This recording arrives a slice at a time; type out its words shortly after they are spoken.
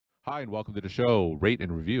Hi, and welcome to the show. Rate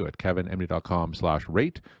and review at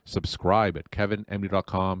kevinmd.com/rate. Subscribe at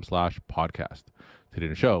kevinmd.com/podcast. Today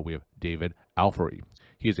in the show, we have David Alfery.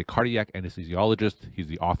 He is a cardiac anesthesiologist. He's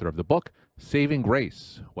the author of the book, Saving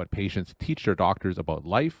Grace, What Patients Teach Their Doctors About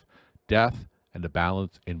Life, Death, and the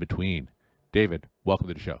Balance in Between. David, welcome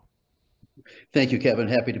to the show. Thank you, Kevin.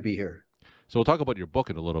 Happy to be here. So we'll talk about your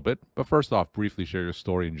book in a little bit, but first off, briefly share your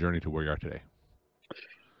story and journey to where you are today.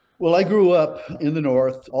 Well, I grew up in the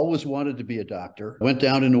North, always wanted to be a doctor. Went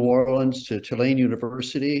down to New Orleans to Tulane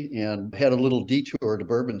University and had a little detour to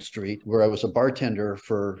Bourbon Street where I was a bartender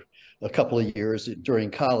for a couple of years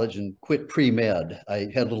during college and quit pre-med.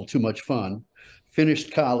 I had a little too much fun.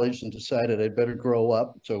 Finished college and decided I'd better grow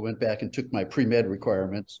up. So I went back and took my pre-med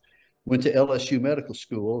requirements, went to LSU Medical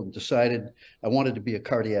School and decided I wanted to be a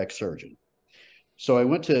cardiac surgeon. So I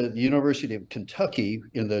went to the University of Kentucky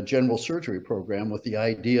in the general surgery program with the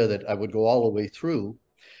idea that I would go all the way through.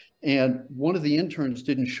 And one of the interns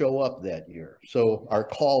didn't show up that year. So our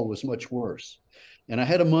call was much worse. And I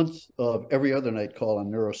had a month of every other night call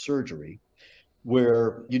on neurosurgery,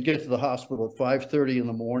 where you'd get to the hospital at 5:30 in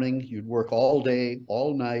the morning, you'd work all day,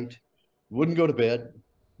 all night, wouldn't go to bed.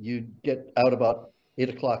 You'd get out about 8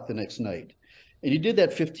 o'clock the next night. And you did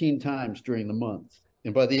that 15 times during the month.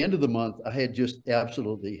 And by the end of the month, I had just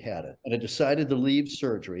absolutely had it. And I decided to leave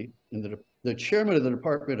surgery. And the chairman of the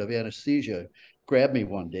Department of Anesthesia grabbed me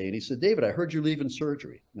one day and he said, "David, I heard you're leaving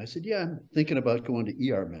surgery." And I said, "Yeah, I'm thinking about going to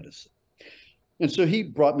ER medicine." And so he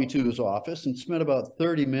brought me to his office and spent about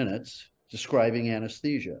 30 minutes describing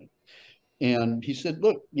anesthesia. And he said,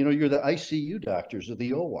 "Look, you're the ICU doctors of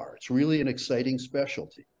the OR. It's really an exciting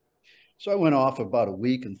specialty." So I went off about a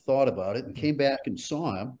week and thought about it and came back and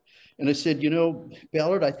saw him. And I said,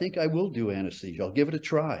 "Ballard, I think I will do anesthesia. I'll give it a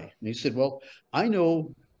try." And he said, "Well, I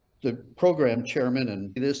know the program chairman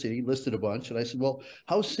and this," and he listed a bunch. And I said, "Well,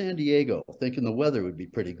 how's San Diego?" Thinking the weather would be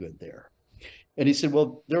pretty good there. And he said,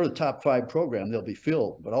 "Well, they're the top 5 program. They'll be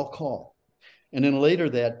filled, but I'll call." And then later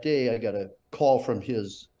that day, I got a call from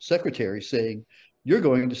his secretary saying, "You're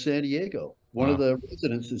going to San Diego. One of the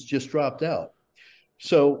residents has just dropped out."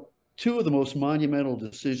 So 2 of the most monumental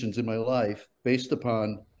decisions in my life based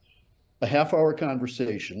upon a half-hour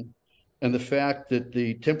conversation and the fact that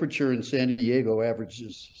the temperature in San Diego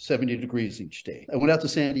averages 70 degrees each day. I went out to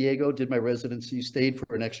San Diego, did my residency, stayed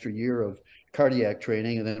for an extra year of cardiac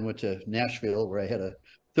training, and then went to Nashville, where I had a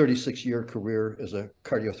 36-year career as a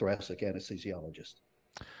cardiothoracic anesthesiologist.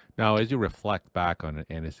 Now, as you reflect back on an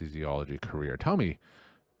anesthesiology career, tell me,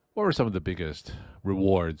 what were some of the biggest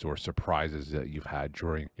rewards or surprises that you've had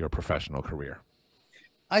during your professional career?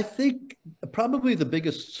 I think probably the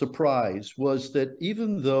biggest surprise was that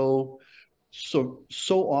even though so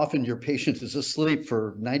often your patient is asleep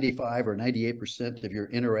for 95 or 98% of your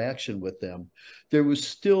interaction with them, there was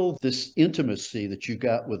still this intimacy that you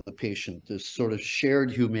got with the patient, this sort of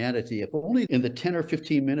shared humanity. If only in the 10 or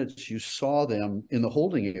 15 minutes you saw them in the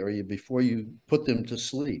holding area before you put them to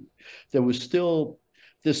sleep, there was still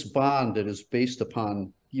this bond that is based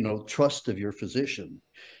upon, trust of your physician.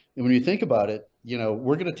 And when you think about it,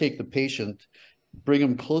 we're going to take the patient, bring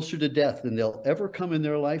them closer to death than they'll ever come in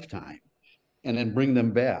their lifetime, and then bring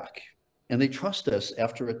them back. And they trust us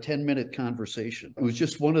after a 10-minute conversation. It was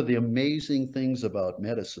just one of the amazing things about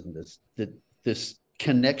medicine, this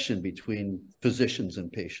connection between physicians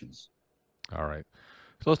and patients. All right.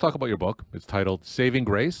 So let's talk about your book. It's titled Saving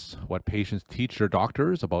Grace, What Patients Teach Their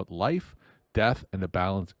Doctors About Life, Death, and the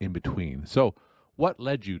Balance in Between. So what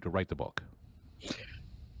led you to write the book?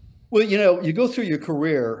 Well, you go through your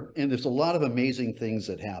career and there's a lot of amazing things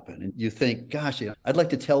that happen. And you think, gosh, I'd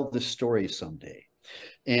like to tell this story someday.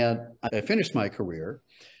 And I finished my career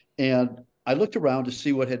and I looked around to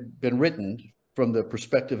see what had been written from the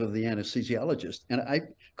perspective of the anesthesiologist. And I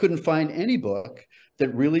couldn't find any book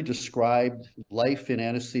that really described life in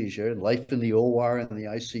anesthesia and life in the OR and the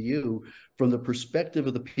ICU from the perspective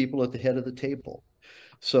of the people at the head of the table.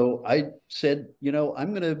 So I said,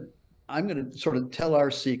 I'm going to sort of tell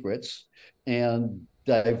our secrets and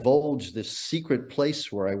divulge this secret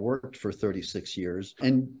place where I worked for 36 years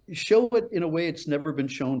and show it in a way it's never been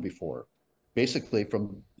shown before, basically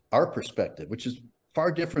from our perspective, which is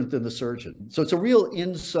far different than the surgeon. So it's a real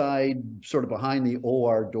inside, sort of behind the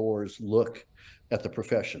OR doors look at the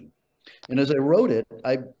profession. And as I wrote it,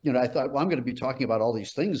 I thought, well, I'm going to be talking about all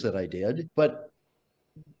these things that I did, but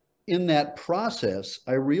in that process,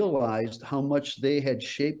 I realized how much they had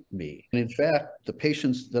shaped me. And in fact, the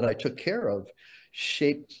patients that I took care of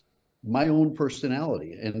shaped my own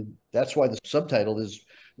personality. And that's why the subtitle is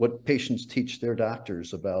What Patients Teach Their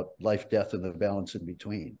Doctors About Life, Death, and the Balance in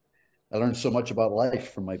Between. I learned so much about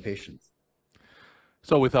life from my patients.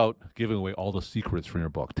 So, without giving away all the secrets from your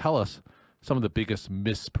book, tell us some of the biggest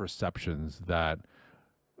misperceptions that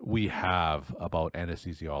we have about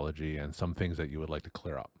anesthesiology and some things that you would like to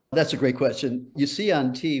clear up. That's a great question. You see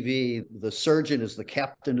on TV, the surgeon is the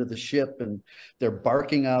captain of the ship and they're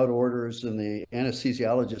barking out orders, and the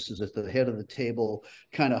anesthesiologist is at the head of the table,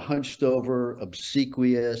 kind of hunched over,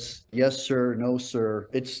 obsequious. Yes, sir. No, sir.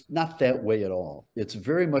 It's not that way at all. It's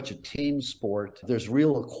very much a team sport. There's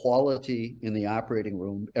real equality in the operating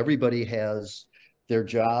room. Everybody has their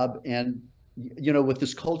job. And, with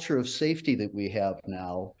this culture of safety that we have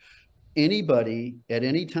now, anybody at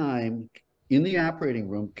any time in the operating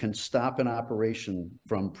room can stop an operation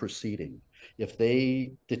from proceeding. If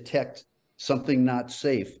they detect something not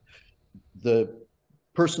safe, the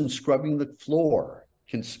person scrubbing the floor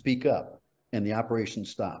can speak up and the operation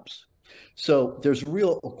stops. So there's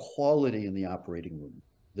real equality in the operating room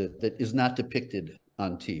that is not depicted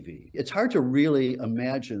on TV. It's hard to really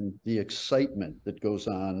imagine the excitement that goes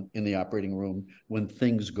on in the operating room when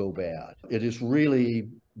things go bad. It is really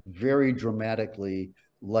very dramatically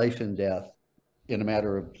life and death in a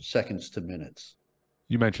matter of seconds to minutes.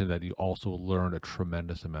 You mentioned that you also learn a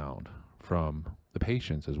tremendous amount from the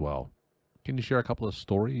patients as well. Can you share a couple of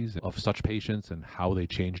stories of such patients and how they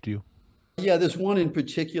changed you? Yeah, there's one in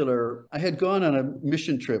particular. I had gone on a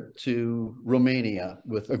mission trip to Romania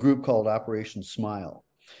with a group called Operation Smile.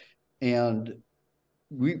 And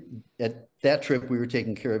at that trip, we were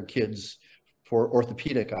taking care of kids for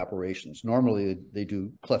orthopedic operations. Normally they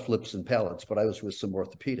do cleft lips and palates, but I was with some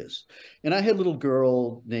orthopedists. And I had a little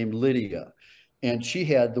girl named Lydia, and she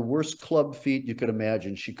had the worst club feet you could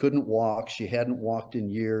imagine. She couldn't walk. She hadn't walked in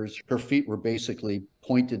years. Her feet were basically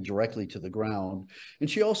pointed directly to the ground. And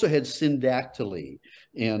she also had syndactyly.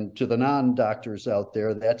 And to the non-doctors out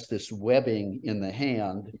there, that's this webbing in the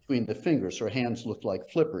hand between the fingers. Her hands looked like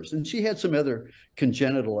flippers. And she had some other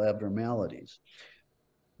congenital abnormalities.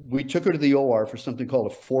 We took her to the OR for something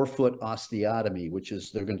called a 4-foot osteotomy, which is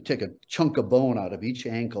they're going to take a chunk of bone out of each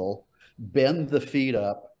ankle, bend the feet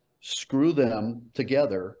up, screw them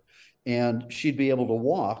together, and she'd be able to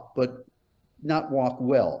walk, but not walk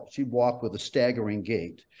well. She'd walk with a staggering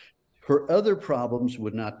gait. Her other problems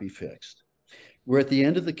would not be fixed. We're at the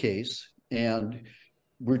end of the case, and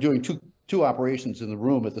we're doing two operations in the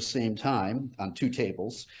room at the same time on 2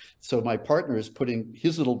 tables. So my partner is putting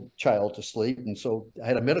his little child to sleep. And so I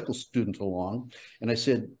had a medical student along, and I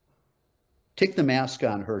said, take the mask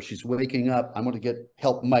on her. She's waking up. I'm going to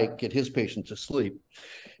help Mike get his patient to sleep.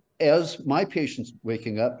 As my patient's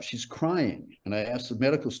waking up, she's crying. And I asked the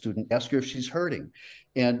medical student, ask her if she's hurting.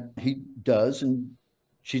 And he does, and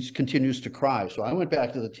she continues to cry. So I went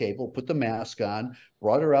back to the table, put the mask on,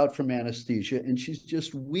 brought her out from anesthesia, and she's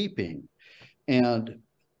just weeping. And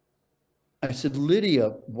I said, Lydia,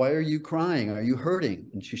 why are you crying? Are you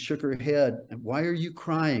hurting? And she shook her head. And why are you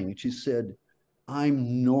crying? And she said,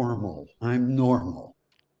 I'm normal. I'm normal.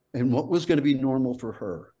 And what was going to be normal for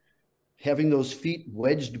her? Having those feet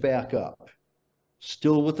wedged back up,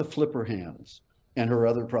 still with the flipper hands, and her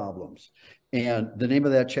other problems. And the name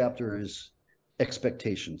of that chapter is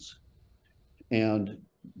Expectations. And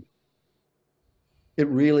it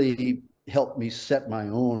really helped me set my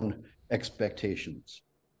own expectations.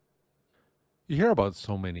 You hear about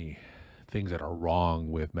so many things that are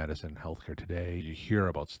wrong with medicine and healthcare today. You hear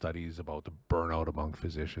about studies about the burnout among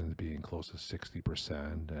physicians being close to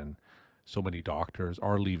 60%, and so many doctors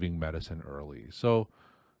are leaving medicine early. So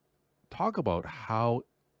talk about how,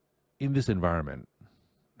 in this environment,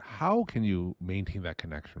 how can you maintain that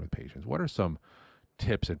connection with patients? What are some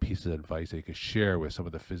tips and pieces of advice that you could share with some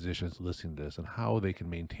of the physicians listening to this, and how they can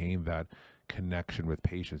maintain that connection with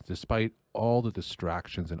patients despite all the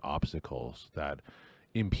distractions and obstacles that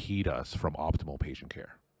impede us from optimal patient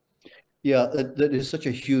care? Yeah, that is such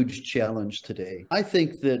a huge challenge today. I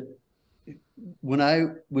think that when I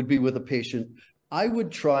would be with a patient, I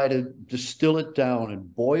would try to distill it down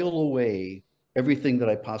and boil away everything that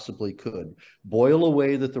I possibly could. Boil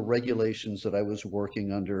away the regulations that I was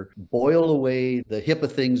working under, boil away the HIPAA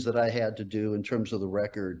things that I had to do in terms of the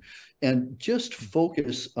record, and just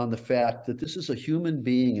focus on the fact that this is a human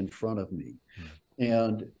being in front of me.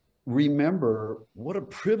 And remember what a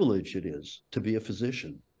privilege it is to be a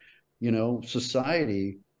physician.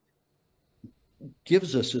 Society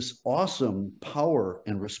gives us this awesome power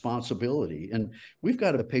and responsibility, and we've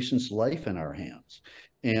got a patient's life in our hands,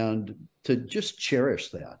 and to just cherish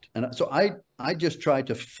that. And so I just try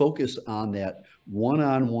to focus on that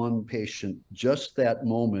one-on-one patient, just that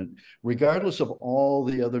moment, regardless of all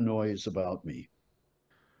the other noise about me.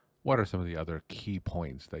 What are some of the other key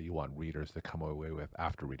points that you want readers to come away with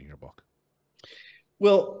after reading your book?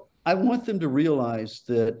 Well, I want them to realize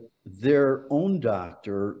that their own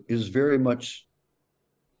doctor is very much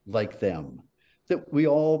like them. That we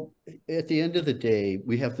all, at the end of the day,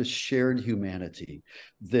 we have this shared humanity,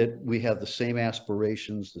 that we have the same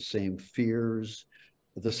aspirations, the same fears,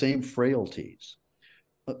 the same frailties.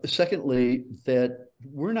 Secondly, that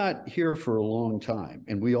we're not here for a long time,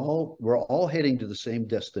 and we're all heading to the same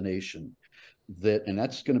destination, and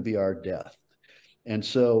that's going to be our death. And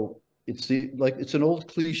so it's an old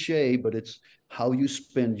cliche, but it's how you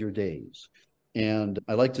spend your days. And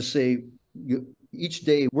I like to say, each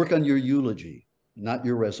day work on your eulogy, not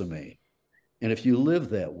your resume. And if you live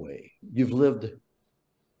that way, you've lived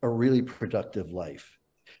a really productive life.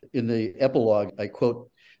 In the epilogue, I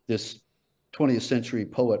quote this 20th century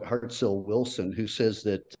poet Hartzell Wilson, who says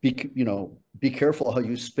that be careful how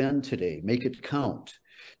you spend today, make it count,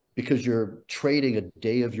 because you're trading a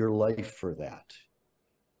day of your life for that.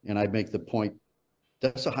 And I make the point,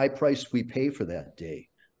 that's a high price we pay for that day.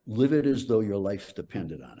 Live it as though your life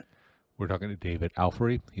depended on it. We're talking to David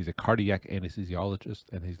Alfery. He's a cardiac anesthesiologist,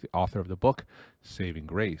 and he's the author of the book, Saving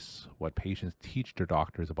Grace, What Patients Teach Their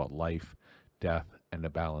Doctors About Life, Death, and the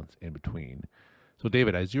Balance in Between. So,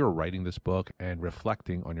 David, as you were writing this book and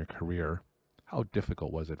reflecting on your career, how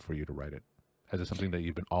difficult was it for you to write it? Is it something that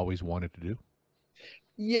you've been always wanted to do?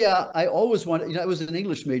 Yeah, I always wanted, I was an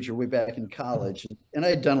English major way back in college, and I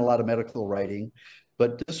had done a lot of medical writing,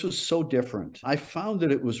 but this was so different. I found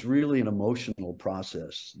that it was really an emotional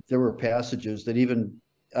process. There were passages that, even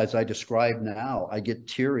as I describe now, I get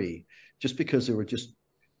teary just because they're just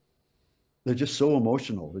so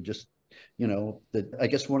emotional. They're just, that I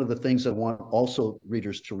guess one of the things I want also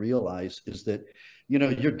readers to realize is that,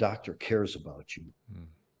 your doctor cares about you.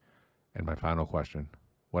 And my final question,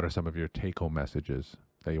 what are some of your take-home messages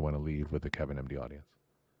that you want to leave with the KevinMD audience?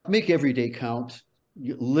 Make every day count.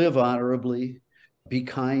 Live honorably. Be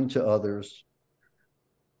kind to others.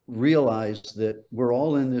 Realize that we're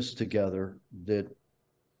all in this together. That,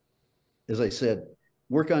 as I said,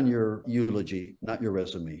 work on your eulogy, not your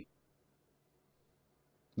resume.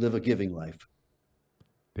 Live a giving life.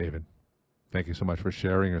 David, thank you so much for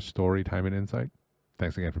sharing your story, time, and insight.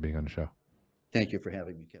 Thanks again for being on the show. Thank you for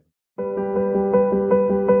having me, Kevin.